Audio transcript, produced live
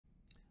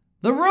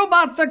The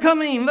robots are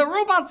coming! The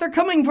robots are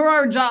coming for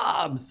our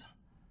jobs!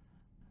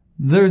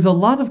 There's a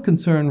lot of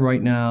concern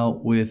right now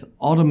with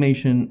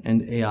automation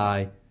and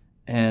AI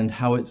and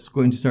how it's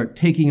going to start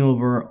taking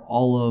over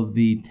all of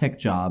the tech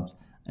jobs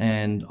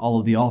and all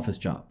of the office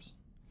jobs.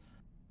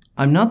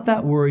 I'm not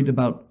that worried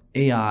about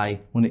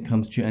AI when it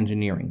comes to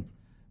engineering,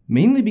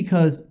 mainly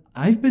because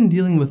I've been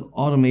dealing with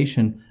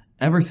automation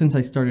ever since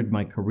I started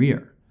my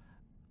career.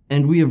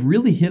 And we have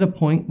really hit a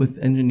point with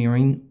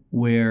engineering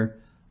where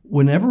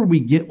whenever we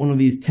get one of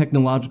these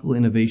technological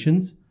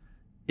innovations,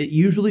 it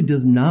usually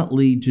does not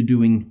lead to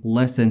doing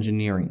less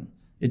engineering.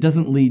 It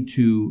doesn't lead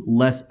to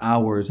less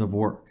hours of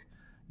work.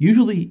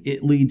 Usually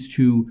it leads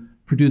to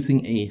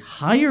producing a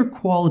higher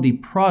quality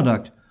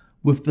product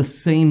with the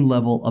same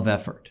level of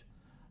effort.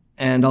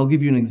 And I'll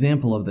give you an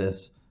example of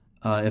this.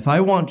 If I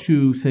want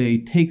to, say,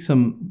 take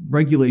some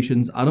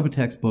regulations out of a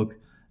textbook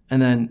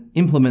and then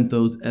implement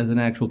those as an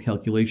actual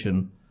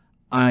calculation,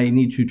 I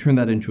need to turn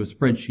that into a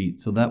spreadsheet.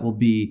 So that will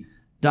be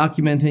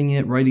documenting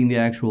it, writing the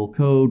actual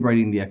code,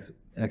 writing the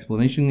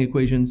explanation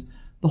equations.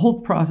 The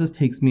whole process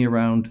takes me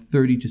around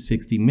 30 to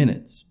 60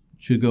 minutes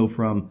to go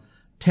from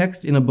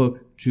text in a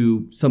book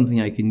to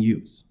something I can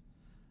use.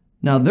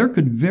 Now, there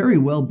could very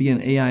well be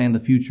an AI in the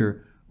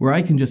future where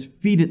I can just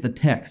feed it the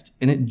text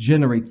and it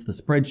generates the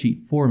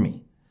spreadsheet for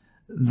me.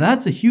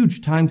 That's a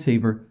huge time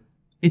saver.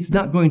 It's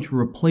not going to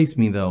replace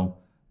me though,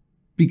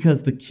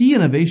 because the key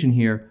innovation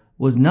here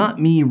was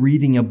not me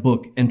reading a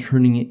book and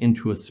turning it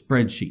into a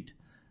spreadsheet.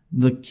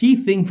 The key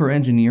thing for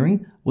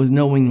engineering was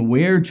knowing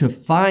where to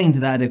find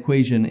that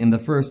equation in the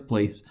first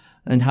place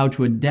and how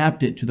to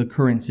adapt it to the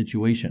current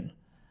situation.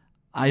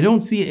 I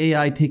don't see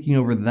AI taking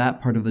over that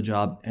part of the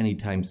job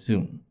anytime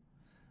soon.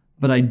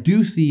 But I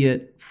do see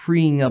it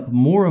freeing up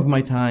more of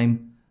my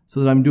time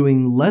so that I'm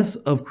doing less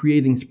of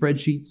creating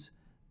spreadsheets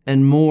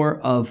and more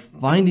of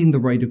finding the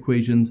right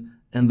equations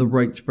and the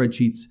right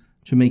spreadsheets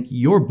to make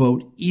your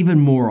boat even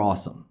more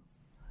awesome.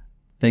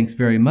 Thanks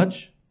very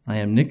much. I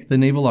am Nick, the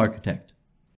Naval Architect.